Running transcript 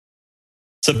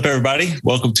up, everybody?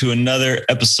 Welcome to another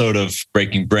episode of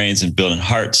Breaking Brains and Building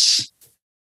Hearts.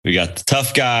 We got the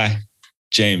tough guy,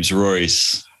 James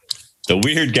Royce, the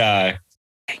weird guy,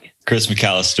 Chris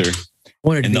McAllister,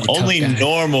 and the only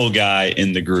normal guy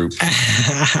in the group,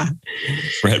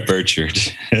 Brett Burchard.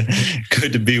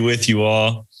 Good to be with you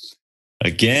all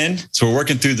again. So we're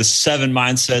working through the 7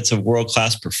 mindsets of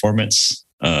world-class performance.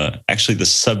 Actually, the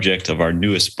subject of our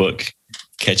newest book,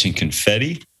 Catching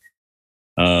Confetti.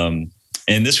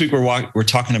 And this week we're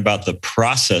talking about the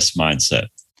process mindset.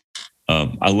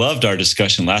 I loved our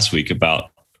discussion last week about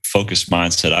focused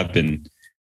mindset. I've been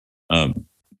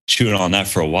chewing on that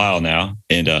for a while now,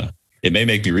 and it may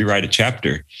make me rewrite a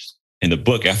chapter in the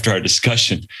book after our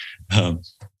discussion.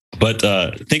 But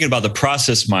thinking about the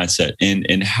process mindset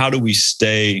and how do we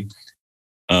stay,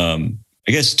 I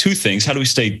guess 2 things. How do we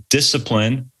stay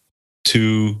disciplined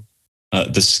to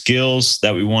the skills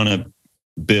that we want to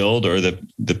build or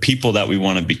the people that we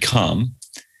want to become,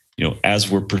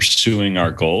 as we're pursuing our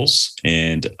goals.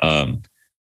 And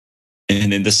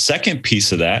then the second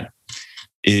piece of that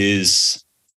is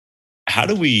how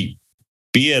do we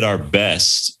be at our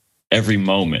best every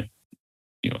moment?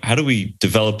 How do we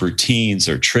develop routines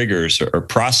or triggers or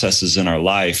processes in our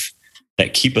life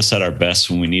that keep us at our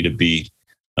best when we need to be,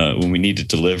 when we need to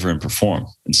deliver and perform?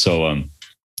 And so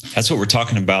that's what we're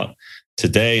talking about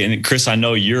today. And Chris, I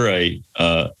know you're a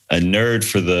nerd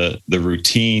for the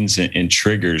routines and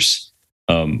triggers.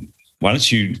 Why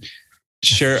don't you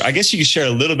share? I guess you can share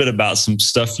a little bit about some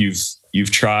stuff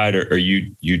you've tried or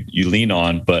you lean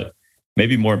on, but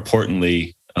maybe more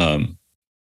importantly,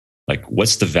 like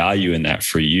what's the value in that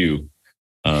for you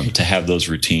to have those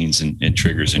routines and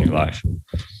triggers in your life?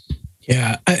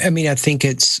 Yeah, I mean, I think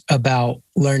it's about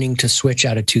learning to switch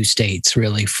out of 2 states,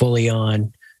 really, fully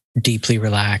on, deeply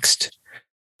relaxed.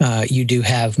 You do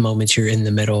have moments you're in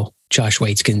the middle. Josh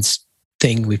Waitzkin's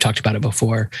thing, we've talked about it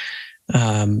before,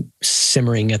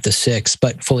 simmering at the 6,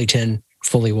 but fully 10,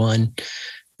 fully 1.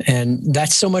 And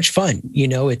that's so much fun.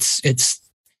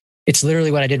 It's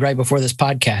literally what I did right before this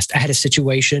podcast. I had a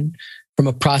situation from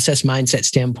a process mindset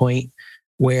standpoint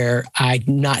where I'm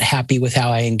not happy with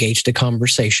how I engaged a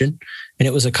conversation. And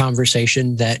it was a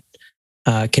conversation that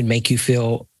can make you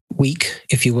feel weak,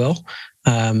 if you will.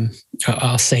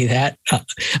 I'll say that.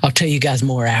 I'll tell you guys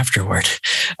more afterward.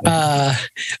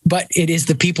 But it is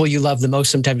the people you love the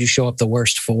most. Sometimes you show up the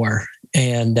worst for.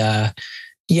 And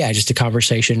just a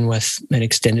conversation with an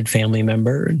extended family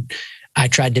member. And I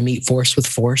tried to meet force with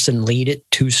force and lead it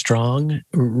too strong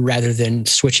rather than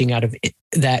switching out of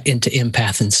that into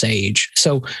empath and sage.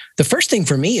 So the first thing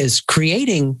for me is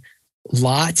creating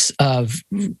lots of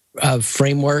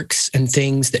frameworks and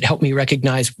things that help me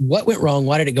recognize what went wrong,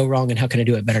 why did it go wrong, and how can I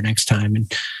do it better next time?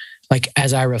 And like,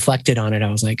 as I reflected on it,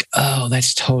 I was like, oh,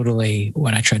 that's totally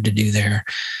what I tried to do there.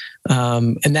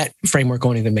 And that framework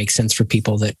won't even make sense for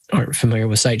people that aren't familiar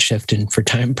with Sight Shift, and for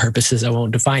time purposes, I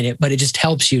won't define it, but it just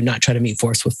helps you not try to meet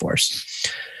force with force.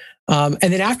 And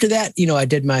then after that, I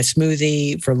did my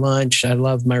smoothie for lunch. I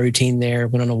loved my routine there.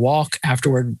 Went on a walk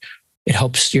afterward. It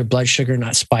helps your blood sugar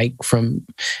not spike from,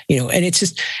 and it's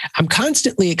just, I'm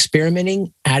constantly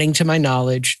experimenting, adding to my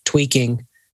knowledge, tweaking,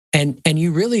 and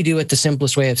you really do it the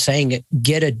simplest way of saying it,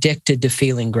 get addicted to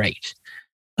feeling great.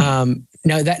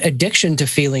 Now, that addiction to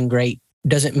feeling great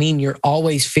doesn't mean you're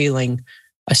always feeling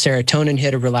a serotonin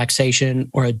hit of relaxation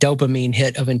or a dopamine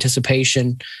hit of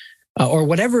anticipation or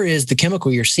whatever is the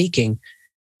chemical you're seeking.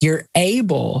 You're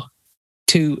able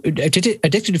to,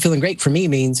 addicted to feeling great for me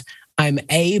means I'm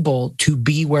able to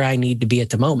be where I need to be at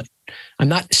the moment. I'm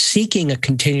not seeking a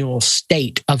continual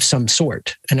state of some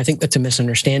sort. And I think that's a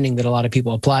misunderstanding that a lot of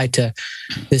people apply to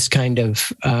this kind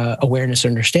of awareness or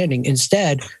understanding.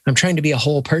 Instead, I'm trying to be a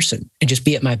whole person and just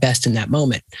be at my best in that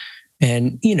moment.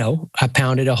 And, I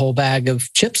pounded a whole bag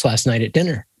of chips last night at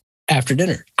dinner, after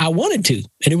dinner. I wanted to,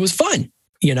 and it was fun.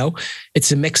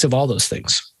 It's a mix of all those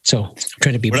things. So I'm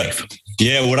trying to be brave.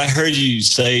 What I heard you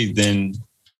say then,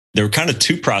 there were kind of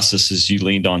 2 processes you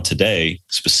leaned on today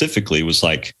specifically was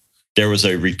like, there was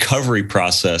a recovery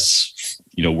process,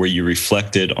 where you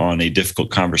reflected on a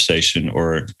difficult conversation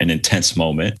or an intense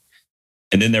moment.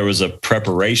 And then there was a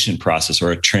preparation process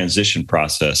or a transition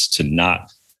process to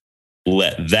not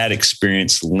let that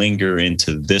experience linger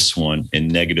into this one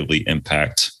and negatively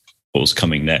impact what was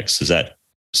coming next. Does that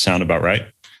sound about right?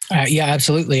 Yeah,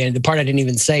 absolutely. And the part I didn't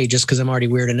even say, just because I'm already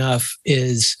weird enough,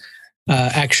 is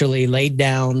actually laid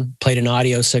down, played an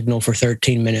audio signal for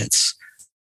 13 minutes,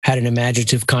 had an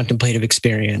imaginative, contemplative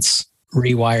experience,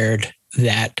 rewired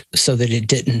that so that it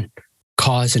didn't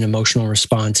cause an emotional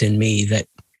response in me that,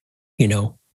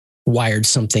 wired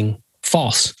something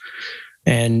false,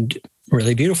 and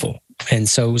really beautiful. And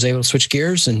so I was able to switch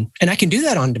gears, and I can do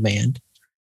that on demand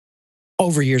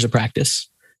over years of practice,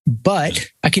 but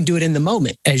I can do it in the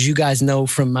moment, as you guys know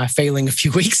from my failing a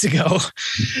few weeks ago.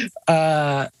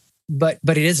 But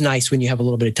it is nice when you have a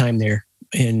little bit of time there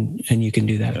and you can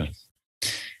do that. Yeah.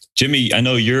 Jimmy, I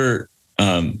know you're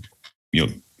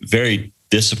very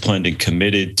disciplined and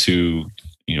committed to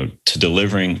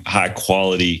delivering high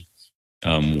quality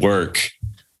work.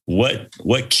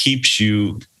 What keeps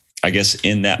you, I guess,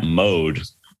 in that mode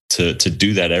to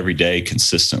do that every day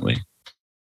consistently?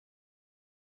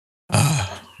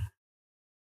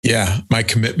 My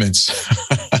commitments.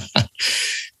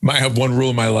 I have one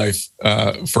rule in my life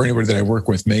for anybody that I work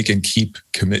with: make and keep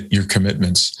your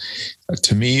commitments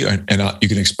to me, and you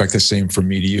can expect the same from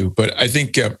me to you. But I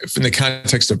think in the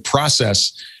context of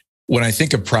process, when I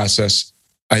think of process,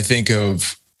 I think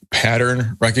of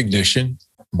pattern recognition,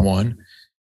 one,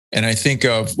 and I think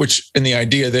of and the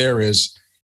idea there is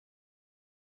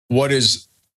what is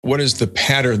the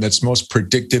pattern that's most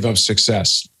predictive of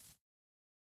success.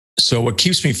 So what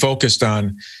keeps me focused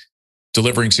on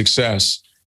delivering success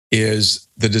is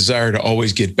the desire to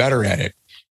always get better at it.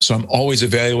 So I'm always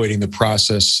evaluating the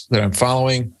process that I'm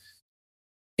following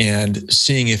and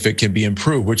seeing if it can be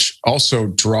improved, which also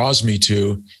draws me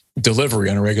to delivery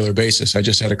on a regular basis. I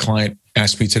just had a client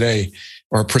ask me today,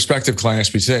 or a prospective client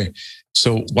ask me today,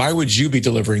 so why would you be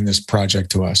delivering this project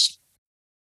to us?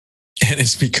 And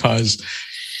it's because,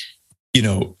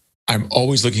 I'm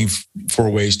always looking for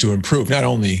ways to improve, not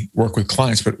only work with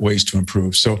clients, but ways to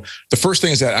improve. So the first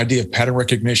thing is that idea of pattern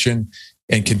recognition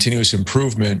and continuous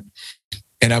improvement.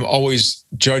 And I'm always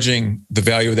judging the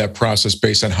value of that process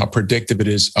based on how predictive it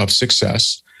is of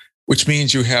success, which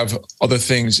means you have other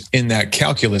things in that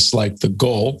calculus, like the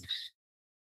goal,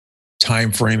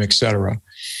 time frame, et cetera.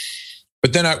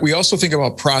 But then we also think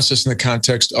about process in the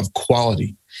context of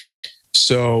quality.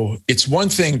 So it's one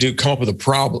thing to come up with a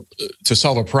problem, to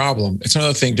solve a problem. It's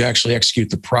another thing to actually execute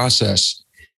the process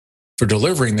for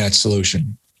delivering that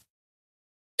solution.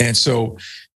 And so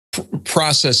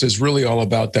process is really all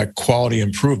about that quality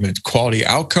improvement, quality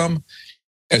outcome,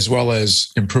 as well as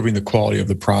improving the quality of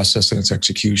the process and its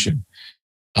execution.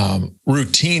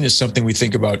 Routine is something we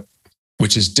think about,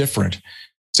 which is different.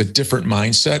 It's a different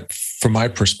mindset from my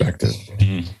perspective.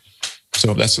 Mm-hmm.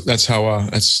 So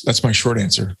that's my short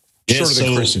answer. Shorter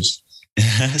than Chris's.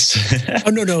 Oh,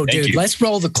 no, dude. Let's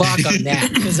roll the clock on that,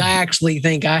 because I actually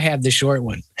think I have the short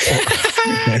one.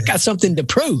 Got something to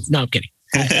prove. No, I'm kidding.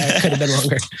 I could have been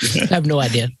longer. I have no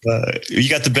idea. You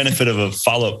got the benefit of a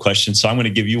follow-up question, so I'm going to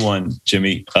give you one,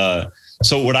 Jimmy.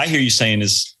 So what I hear you saying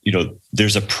is,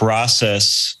 there's a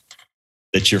process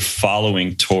that you're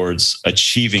following towards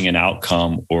achieving an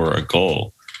outcome or a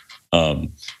goal.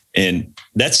 And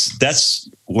that's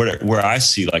where I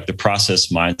see like the process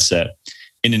mindset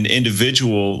in an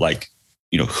individual, like,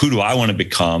 who do I want to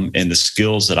become and the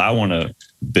skills that I want to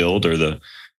build, or the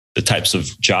types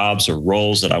of jobs or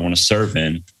roles that I want to serve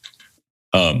in,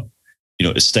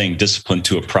 is staying disciplined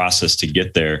to a process to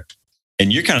get there.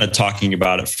 And you're kind of talking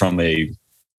about it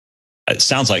it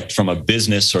sounds like from a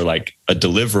business or like a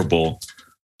deliverable,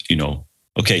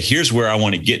 okay, here's where I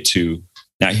want to get to.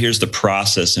 Now here's the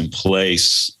process in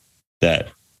place that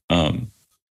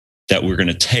we're going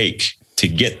to take to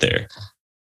get there,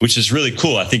 which is really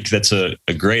cool. I think that's a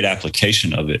great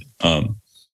application of it.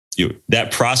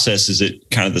 That process, is it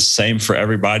kind of the same for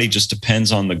everybody? Just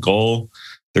depends on the goal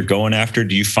they're going after.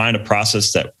 Do you find a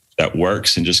process that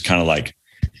works and just kind of like,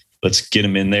 let's get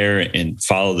them in there and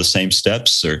follow the same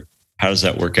steps, or how does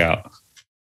that work out?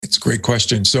 It's a great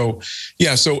question. So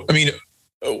I mean,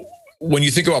 when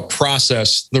you think about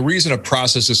process, the reason a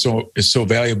process is so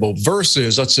valuable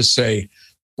versus, let's just say,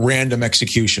 random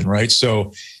execution, right?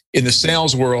 So in the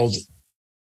sales world,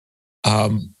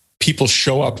 people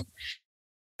show up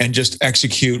and just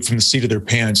execute from the seat of their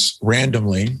pants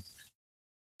randomly.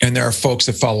 And there are folks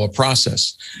that follow a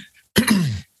process.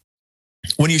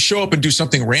 When you show up and do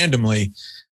something randomly,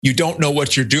 you don't know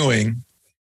what you're doing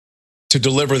to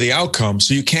deliver the outcome.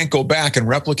 So you can't go back and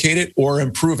replicate it or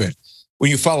improve it. When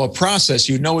you follow a process,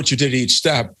 you know what you did at each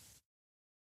step.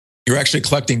 You're actually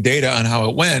collecting data on how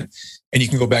it went, and you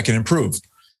can go back and improve.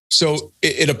 So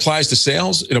it applies to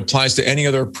sales. It applies to any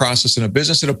other process in a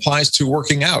business. It applies to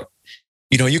working out.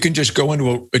 You can just go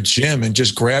into a gym and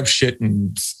just grab shit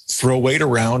and throw weight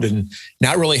around and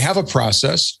not really have a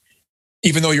process,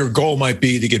 even though your goal might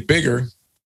be to get bigger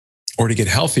or to get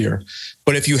healthier.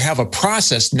 But if you have a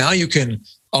process, now you can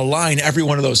align every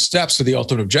one of those steps to the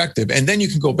ultimate objective. And then you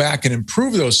can go back and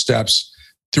improve those steps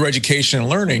through education and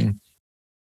learning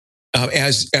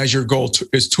as your goal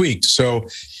is tweaked. So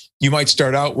you might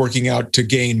start out working out to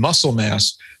gain muscle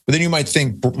mass, But then you might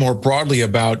think more broadly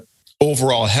about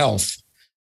overall health.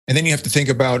 And then you have to think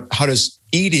about how does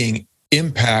eating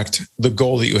impact the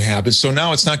goal that you have. And so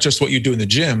now it's not just what you do in the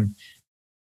gym.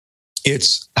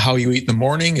 It's how you eat in the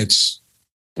morning. It's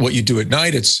what you do at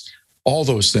night. It's all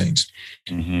those things.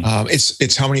 Mm-hmm.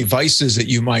 It's how many vices that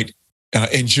you might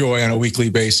enjoy on a weekly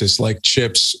basis, like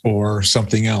chips or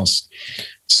something else.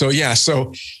 So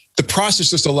the process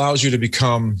just allows you to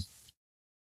become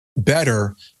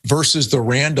better versus the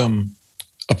random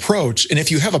approach. And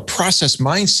if you have a process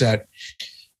mindset,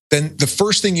 then the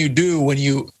first thing you do when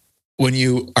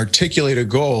you articulate a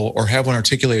goal or have one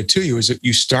articulated to you is that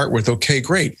you start with, okay,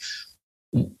 great.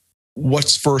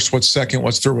 What's first? What's second?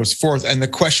 What's third? What's fourth? And the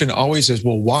question always is,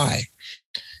 well, why?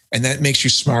 And that makes you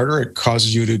smarter. It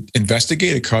causes you to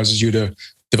investigate. It causes you to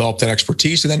develop that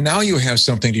expertise. And then now you have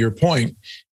something, to your point,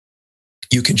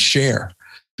 you can share.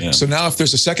 Yeah. So now if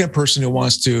there's a second person who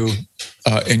wants to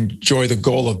enjoy the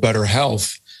goal of better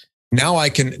health, now I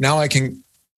can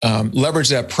leverage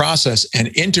that process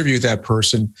and interview that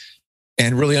person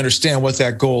and really understand what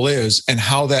that goal is and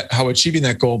how achieving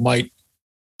that goal might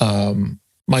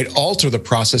alter the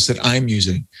process that I'm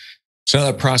using. So now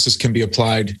that process can be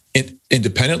applied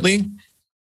independently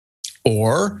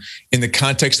or in the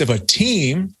context of a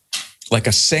team, like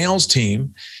a sales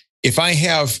team. If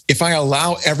I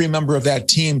allow every member of that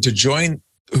team who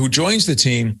joins the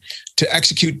team to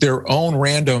execute their own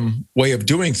random way of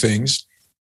doing things,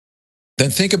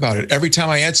 then think about it. Every time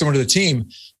I add someone to the team,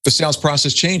 the sales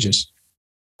process changes,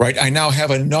 right? I now have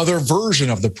another version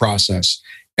of the process.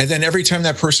 And then every time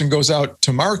that person goes out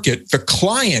to market, the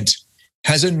client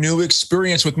has a new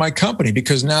experience with my company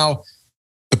because now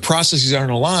the processes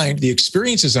aren't aligned, the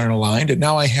experiences aren't aligned. And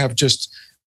now I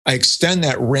extend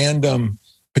that random,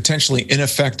 potentially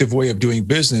ineffective way of doing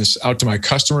business out to my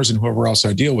customers and whoever else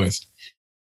I deal with.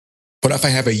 But if I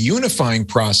have a unifying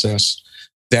process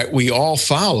that we all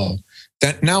follow,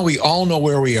 that now we all know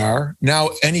where we are. Now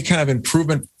any kind of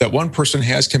improvement that one person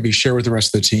has can be shared with the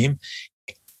rest of the team.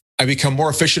 I become more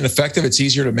efficient and effective. It's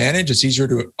easier to manage. It's easier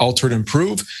to alter and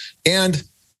improve. And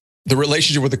the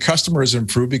relationship with the customer is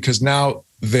improved because now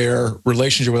their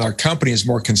relationship with our company is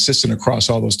more consistent across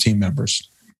all those team members.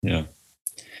 Yeah.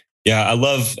 Yeah. I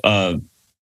love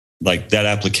like that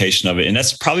application of it. And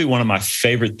that's probably one of my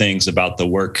favorite things about the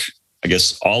work, I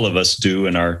guess all of us do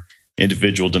in our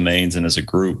individual domains and as a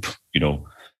group,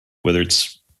 whether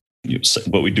it's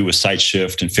what we do with Site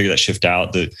Shift and figure that shift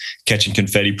out, the Catching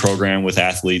Confetti program with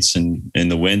athletes and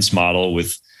the WINS model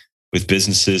with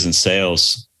businesses and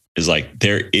sales is like,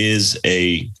 there is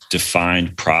a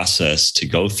defined process to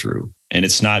go through. And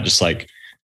it's not just like,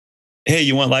 hey,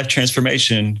 you want life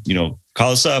transformation,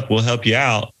 call us up, we'll help you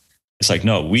out. It's like,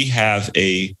 no, we have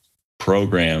a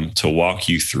program to walk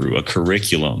you through, a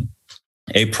curriculum,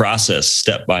 a process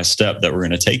step by step that we're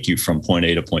going to take you from point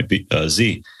A to point B,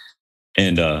 Z.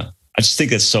 And I just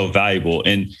think that's so valuable.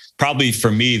 And probably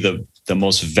for me, the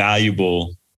most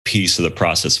valuable piece of the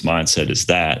process mindset is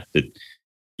that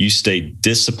you stay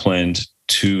disciplined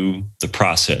to the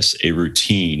process, a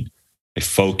routine, a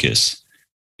focus,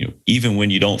 even when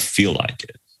you don't feel like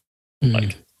it. Mm.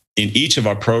 Like in each of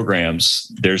our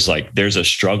programs, there's a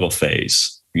struggle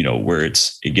phase, where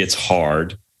it gets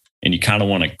hard and you kind of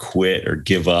want to quit or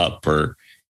give up or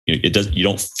you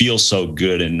don't feel so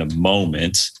good in the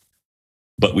moment.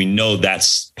 But we know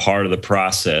that's part of the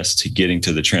process to getting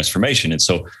to the transformation. And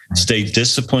so stay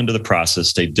disciplined to the process,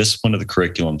 stay disciplined to the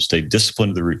curriculum, stay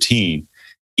disciplined to the routine,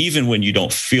 even when you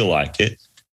don't feel like it,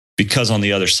 because on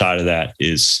the other side of that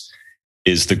is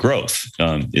the growth,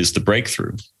 is the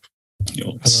breakthrough.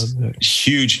 It's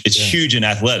huge. It's huge in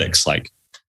athletics. Like,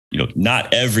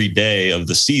 not every day of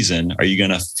the season are you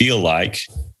going to feel like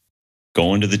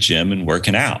going to the gym and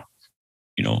working out,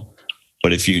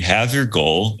 But if you have your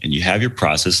goal and you have your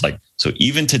process, like, so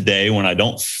even today when I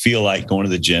don't feel like going to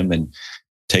the gym and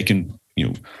taking,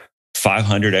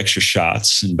 500 extra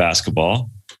shots in basketball,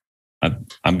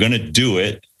 I'm going to do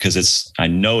it because I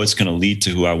know it's going to lead to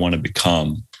who I want to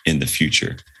become in the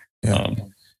future. Yeah.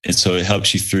 And so it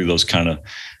helps you through those kind of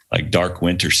like dark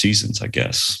winter seasons, I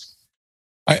guess.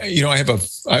 I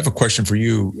have a question for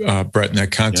you, Brett, in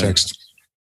that context.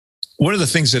 Yeah. One of the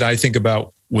things that I think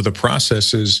about with the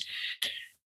process is,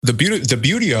 the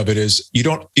beauty of it is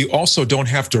you also don't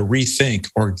have to rethink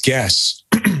or guess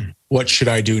what should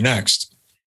I do next.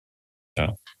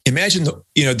 Yeah. Imagine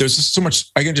there's just so much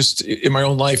I can just in my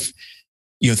own life,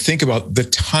 think about the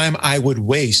time I would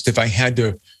waste if I had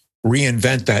to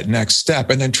reinvent that next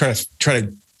step and then try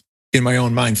to in my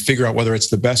own mind figure out whether it's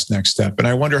the best next step. And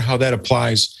I wonder how that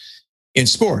applies in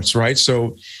sports, right?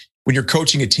 So when you're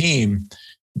coaching a team,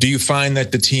 do you find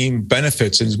that the team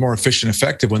benefits and is more efficient and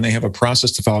effective when they have a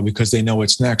process to follow because they know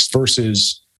what's next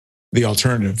versus the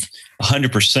alternative?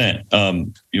 100%.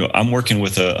 I'm working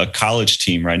with a college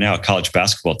team right now, a college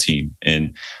basketball team,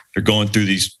 and they're going through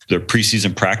their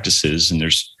preseason practices, and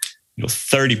there's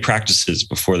 30 practices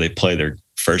before they play their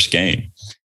first game.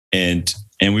 And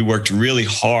we worked really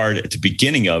hard at the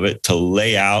beginning of it to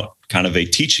lay out kind of a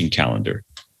teaching calendar.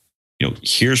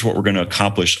 Here's what we're going to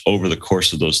accomplish over the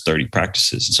course of those 30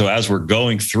 practices. And so as we're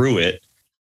going through it,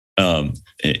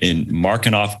 and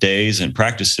marking off days and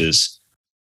practices,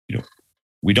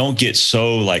 we don't get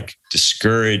so like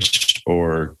discouraged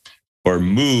or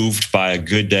moved by a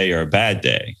good day or a bad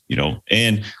day,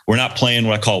 and we're not playing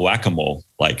what I call whack-a-mole.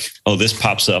 Like, oh, this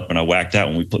pops up and I whack that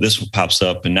one. This one pops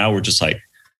up. And now we're just like,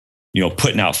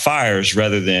 putting out fires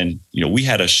rather than, we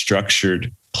had a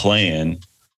structured plan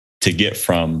to get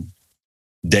from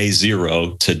day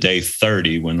 0 to day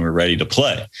 30 when we're ready to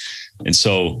play. And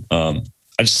so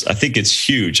I think it's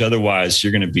huge. Otherwise,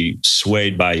 you're going to be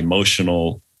swayed by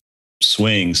emotional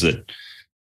swings that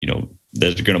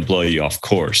that are going to blow you off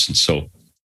course. And so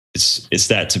it's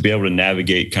that, to be able to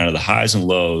navigate kind of the highs and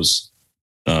lows,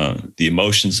 the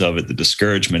emotions of it, the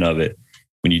discouragement of it.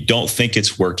 When you don't think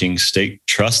it's working,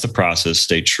 trust the process,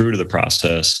 stay true to the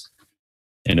process,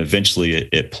 and eventually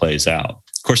it plays out.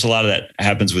 Of course, a lot of that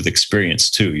happens with experience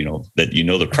too, that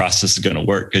the process is going to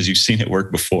work because you've seen it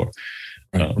work before.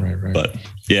 Right. But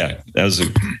yeah,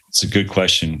 it's a good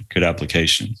question, good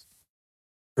application.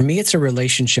 For me, it's a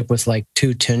relationship with like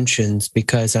two tensions,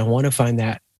 because I want to find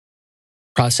that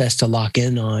process to lock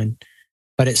in on.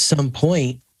 But at some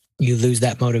point, you lose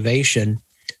that motivation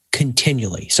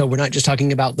continually. So we're not just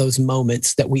talking about those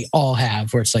moments that we all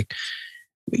have where it's like,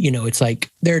 it's like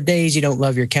there are days you don't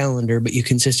love your calendar, but you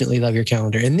consistently love your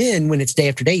calendar. And then when it's day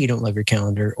after day, you don't love your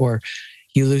calendar, or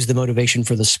you lose the motivation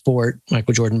for the sport,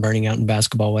 Michael Jordan burning out in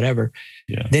basketball, whatever.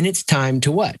 Yeah. Then it's time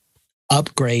to what?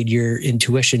 Upgrade your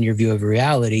intuition, your view of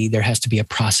reality. There has to be a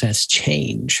process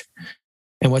change.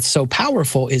 And what's so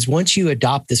powerful is once you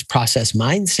adopt this process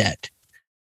mindset,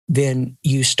 then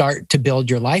you start to build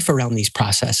your life around these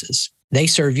processes. They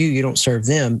serve you, you don't serve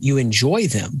them. You enjoy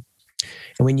them.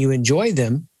 And when you enjoy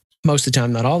them, most of the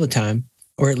time, not all the time,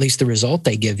 or at least the result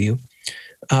they give you,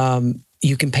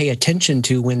 you can pay attention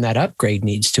to when that upgrade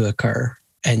needs to occur.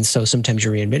 And so sometimes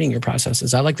you're reinventing your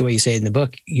processes. I like the way you say it in the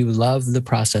book, you love the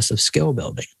process of skill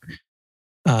building.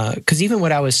 Because even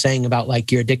what I was saying about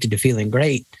like you're addicted to feeling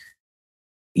great,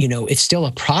 it's still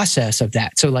a process of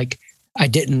that. So like I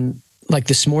didn't, like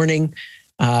this morning,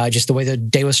 just the way the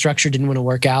day was structured, didn't want to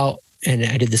work out. And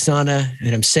I did the sauna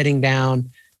and I'm sitting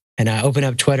down and I opened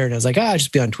up Twitter and I was like, I'll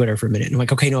just be on Twitter for a minute. And I'm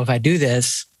like, okay, no, if I do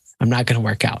this, I'm not going to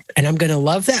work out. And I'm going to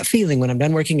love that feeling when I'm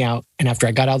done working out. And after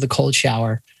I got out of the cold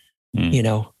shower,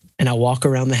 and I walk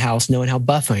around the house knowing how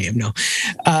buff I am. No,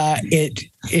 it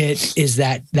is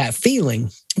that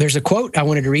feeling. There's a quote I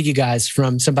wanted to read you guys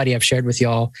from somebody I've shared with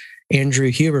y'all.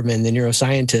 Andrew Huberman, the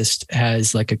neuroscientist,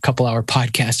 has like a couple-hour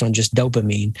podcast on just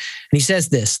dopamine. And he says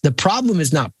this: the problem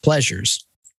is not pleasures.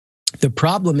 The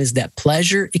problem is that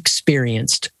pleasure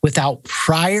experienced without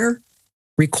prior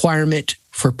requirement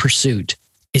for pursuit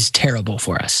is terrible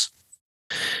for us.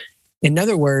 In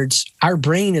other words, our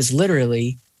brain is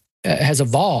literally has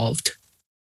evolved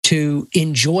to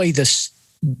enjoy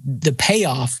the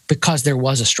payoff because there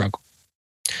was a struggle.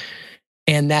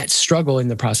 And that struggle in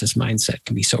the process mindset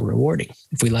can be so rewarding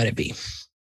if we let it be.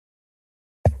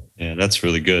 Yeah, that's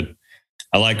really good.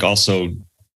 I like also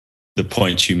the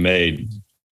point you made.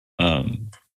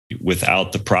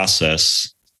 Without the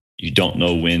process, you don't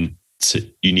know when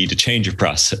you need to change your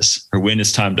process or when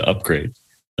it's time to upgrade.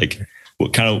 Like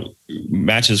what kind of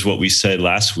matches what we said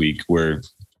last week, where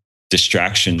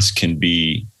distractions can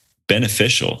be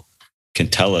beneficial, can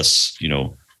tell us,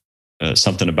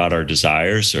 something about our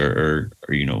desires or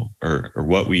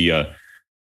what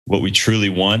we truly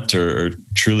want or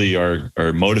truly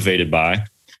are motivated by.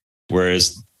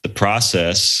 Whereas the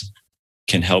process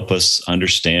can help us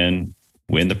understand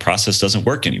when the process doesn't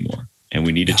work anymore and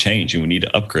we need to change and we need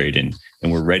to upgrade and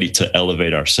we're ready to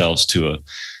elevate ourselves to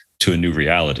a new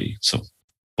reality. So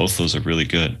both those are really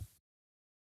good.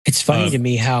 It's funny to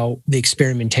me how the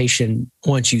experimentation,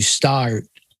 once you start,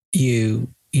 you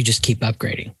just keep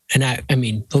upgrading. And I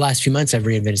mean, the last few months I've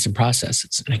reinvented some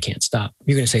processes and I can't stop.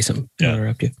 You're going to say something. I'll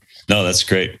interrupt you. No, that's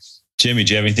great. Jimmy,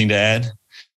 do you have anything to add?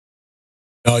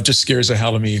 No, it just scares the hell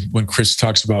out of me when Chris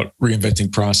talks about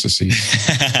reinventing processes.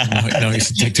 Now he's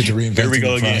addicted to reinventing. Here we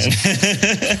go again.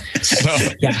 So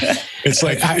it's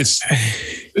like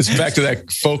it's back to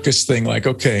that focus thing. Like,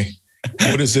 okay,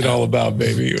 What is it all about,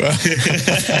 baby?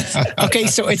 Okay,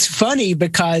 so it's funny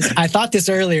because I thought this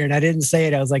earlier and I didn't say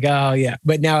it. I was like, oh yeah,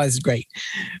 but now it's great.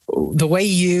 The way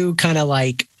you kind of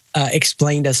like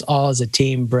explained us all as a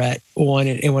team, Brett,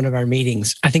 in one of our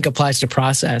meetings, I think applies to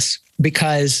process,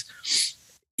 because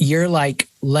you're like,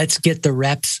 let's get the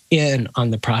reps in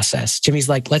on the process. Jimmy's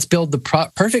like, let's build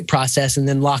the perfect process and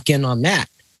then lock in on that.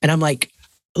 And I'm like,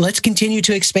 let's continue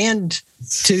to expand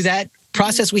to that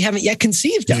process we haven't yet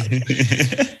conceived of.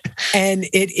 And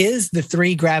it is the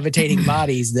three gravitating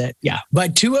bodies that,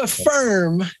 But to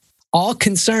affirm all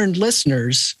concerned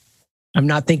listeners, I'm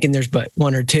not thinking there's but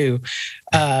one or two,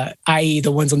 i.e.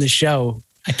 the ones on the show,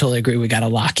 I totally agree. We got to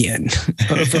lock in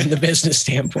from the business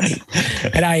standpoint.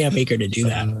 And I am eager to do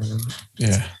that.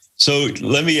 Yeah. So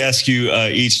let me ask you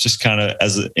each, just kind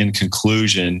of in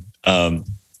conclusion,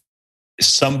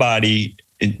 somebody,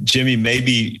 Jimmy,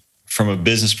 maybe from a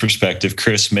business perspective,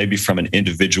 Chris, maybe from an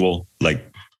individual like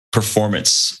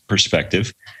performance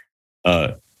perspective,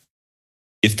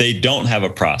 if they don't have a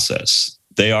process,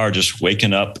 they are just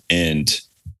waking up and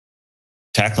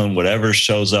tackling whatever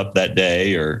shows up that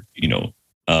day, or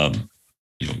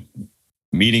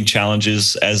meeting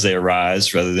challenges as they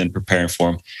arise rather than preparing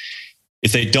for them.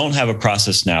 If they don't have a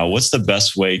process now, what's the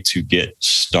best way to get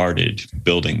started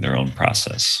building their own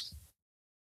process?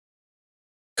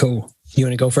 Cool. You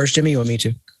want to go first, Jimmy? You want me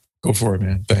to? Go for it,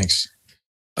 man. Thanks.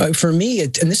 For me,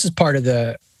 and this is part of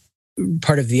the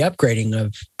upgrading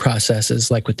of processes,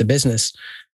 like with the business.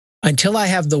 Until I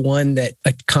have the one that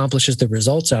accomplishes the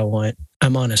results I want,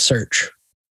 I'm on a search.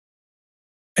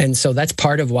 And so that's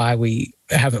part of why we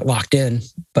haven't locked in,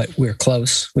 but we're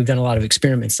close. We've done a lot of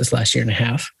experiments this last year and a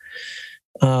half.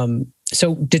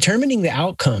 So determining the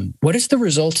outcome, what is the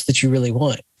results that you really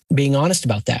want? Being honest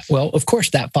about that. Well, of course,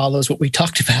 that follows what we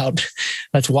talked about.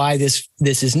 That's why this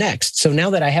is next. So now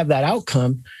that I have that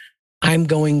outcome, I'm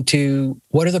going to,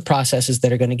 what are the processes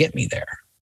that are going to get me there?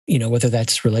 Whether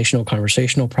that's relational,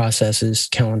 conversational processes,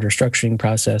 calendar structuring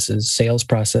processes, sales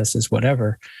processes,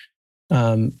 whatever.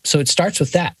 So it starts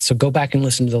with that. So go back and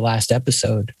listen to the last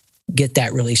episode, get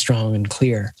that really strong and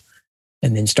clear,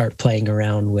 and then start playing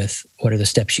around with what are the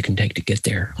steps you can take to get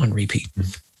there on repeat.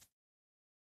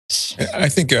 I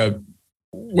think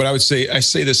what I would say, I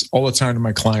say this all the time to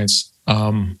my clients,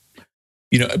 but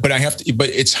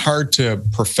it's hard to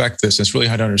perfect this. It's really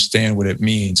hard to understand what it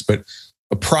means, but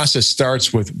a process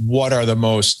starts with what are the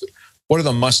must-haves?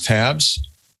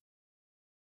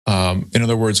 In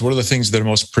other words, what are the things that are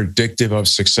most predictive of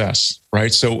success,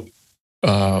 right? So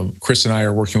Chris and I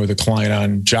are working with a client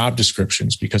on job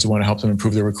descriptions because we want to help them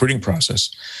improve their recruiting process.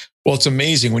 Well, it's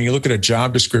amazing when you look at a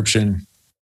job description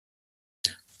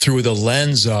through the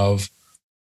lens of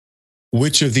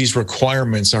which of these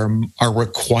requirements are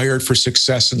required for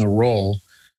success in the role,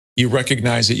 you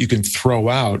recognize that you can throw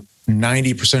out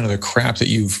 90% of the crap that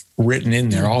you've written in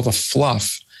there, all the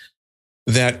fluff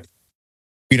that,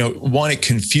 one, it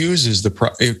confuses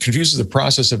the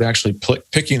process of actually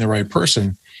picking the right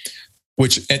person,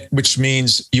 which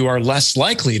means you are less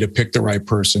likely to pick the right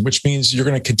person, which means you're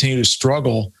going to continue to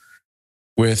struggle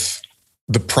with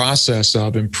the process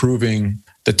of improving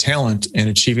the talent and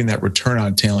achieving that return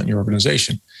on talent in your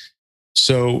organization.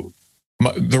 So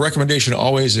the recommendation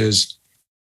always is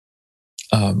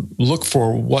look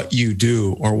for what you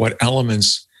do or what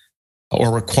elements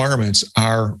or requirements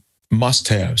are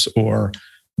must-haves or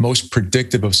most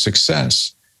predictive of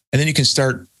success, and then you can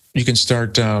start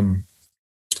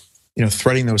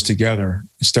threading those together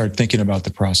and start thinking about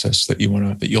the process that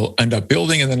you'll end up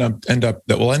building, and then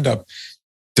will end up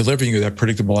delivering you that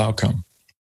predictable outcome.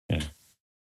 Yeah,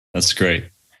 that's great.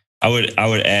 I would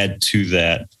add to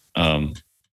that.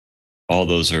 All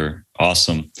those are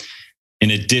awesome. In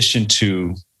addition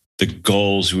to the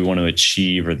goals we want to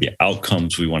achieve or the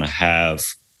outcomes we want to have,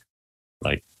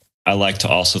 like I like to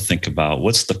also think about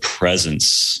what's the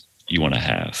presence you want to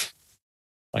have.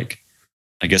 Like,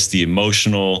 I guess the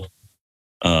emotional,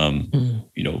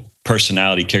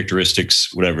 personality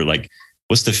characteristics, whatever, like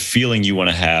what's the feeling you want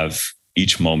to have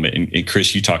each moment? And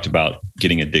Chris, you talked about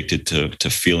getting addicted to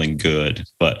feeling good,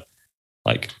 but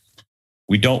like,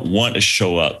 we don't want to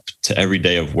show up to every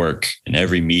day of work and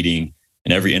every meeting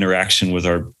and every interaction with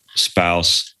our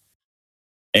spouse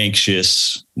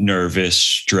anxious, nervous,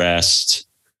 stressed,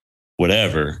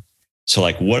 whatever. So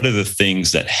like, what are the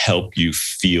things that help you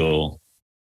feel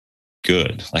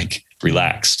good, like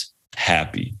relaxed,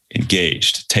 happy,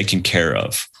 engaged, taken care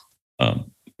of,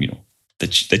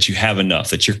 that you have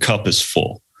enough, that your cup is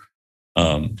full,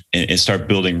 and start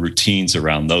building routines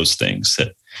around those things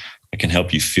that can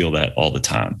help you feel that all the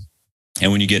time.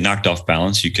 And when you get knocked off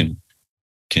balance, you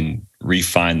can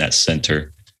refine that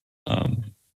center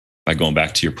by going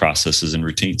back to your processes and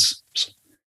routines. So,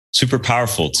 super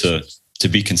powerful to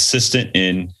be consistent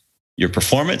in your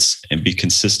performance and be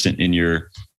consistent in your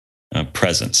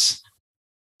presence.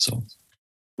 So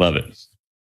love it.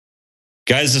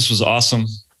 Guys, this was awesome.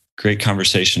 Great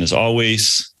conversation as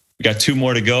always. We got 2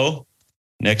 more to go.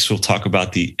 Next, we'll talk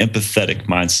about the empathetic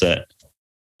mindset.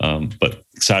 But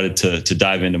excited to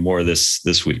dive into more of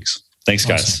this week. Thanks,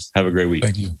 guys. Awesome. Have a great week.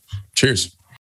 Thank you. Cheers.